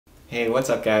Hey, what's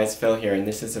up guys? Phil here, and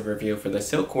this is a review for the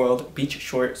SilkWorld Beach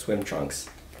Short Swim Trunks.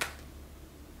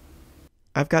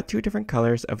 I've got two different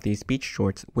colors of these beach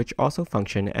shorts which also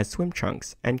function as swim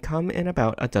trunks and come in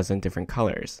about a dozen different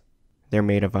colors. They're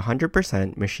made of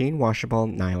 100% machine washable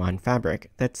nylon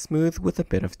fabric that's smooth with a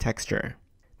bit of texture.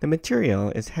 The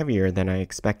material is heavier than I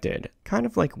expected, kind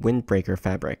of like windbreaker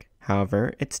fabric.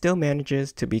 However, it still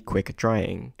manages to be quick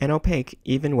drying and opaque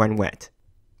even when wet.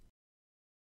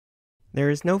 There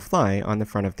is no fly on the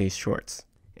front of these shorts.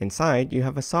 Inside, you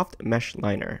have a soft mesh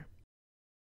liner.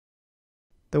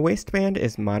 The waistband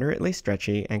is moderately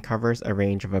stretchy and covers a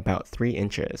range of about 3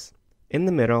 inches. In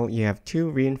the middle, you have two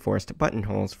reinforced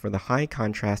buttonholes for the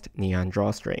high-contrast neon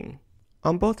drawstring.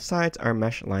 On both sides are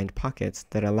mesh-lined pockets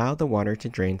that allow the water to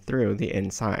drain through the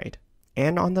inside.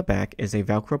 And on the back is a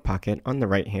Velcro pocket on the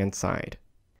right-hand side.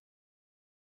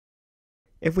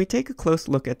 If we take a close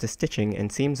look at the stitching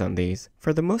and seams on these,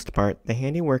 for the most part, the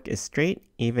handiwork is straight,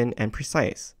 even, and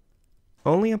precise.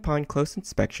 Only upon close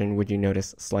inspection would you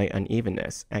notice slight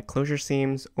unevenness at closure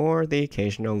seams or the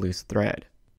occasional loose thread.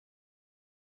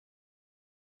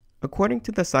 According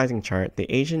to the sizing chart,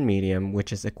 the Asian medium,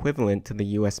 which is equivalent to the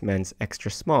US men's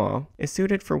extra small, is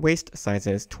suited for waist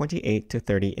sizes 28 to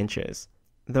 30 inches,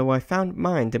 though I found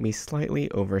mine to be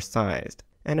slightly oversized,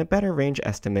 and a better range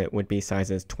estimate would be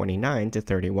sizes 29 to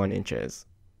 31 inches.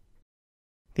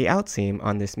 The outseam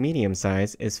on this medium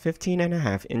size is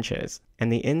 15.5 inches,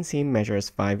 and the inseam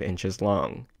measures 5 inches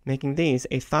long, making these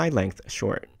a thigh-length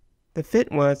short. The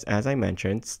fit was, as I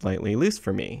mentioned, slightly loose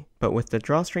for me, but with the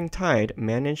drawstring tied,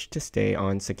 managed to stay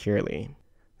on securely.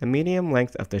 The medium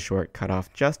length of the short cut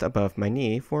off just above my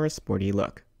knee for a sporty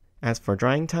look. As for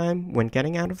drying time, when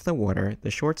getting out of the water, the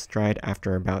shorts dried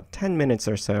after about 10 minutes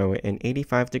or so in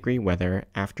 85-degree weather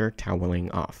after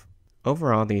toweling off.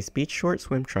 Overall, these beach short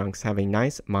swim trunks have a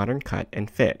nice modern cut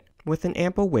and fit, with an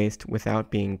ample waist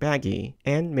without being baggy,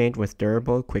 and made with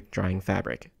durable, quick-drying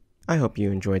fabric. I hope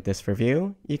you enjoyed this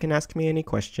review. You can ask me any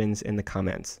questions in the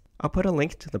comments. I'll put a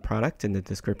link to the product in the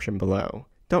description below.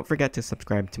 Don't forget to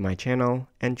subscribe to my channel,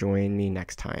 and join me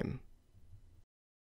next time.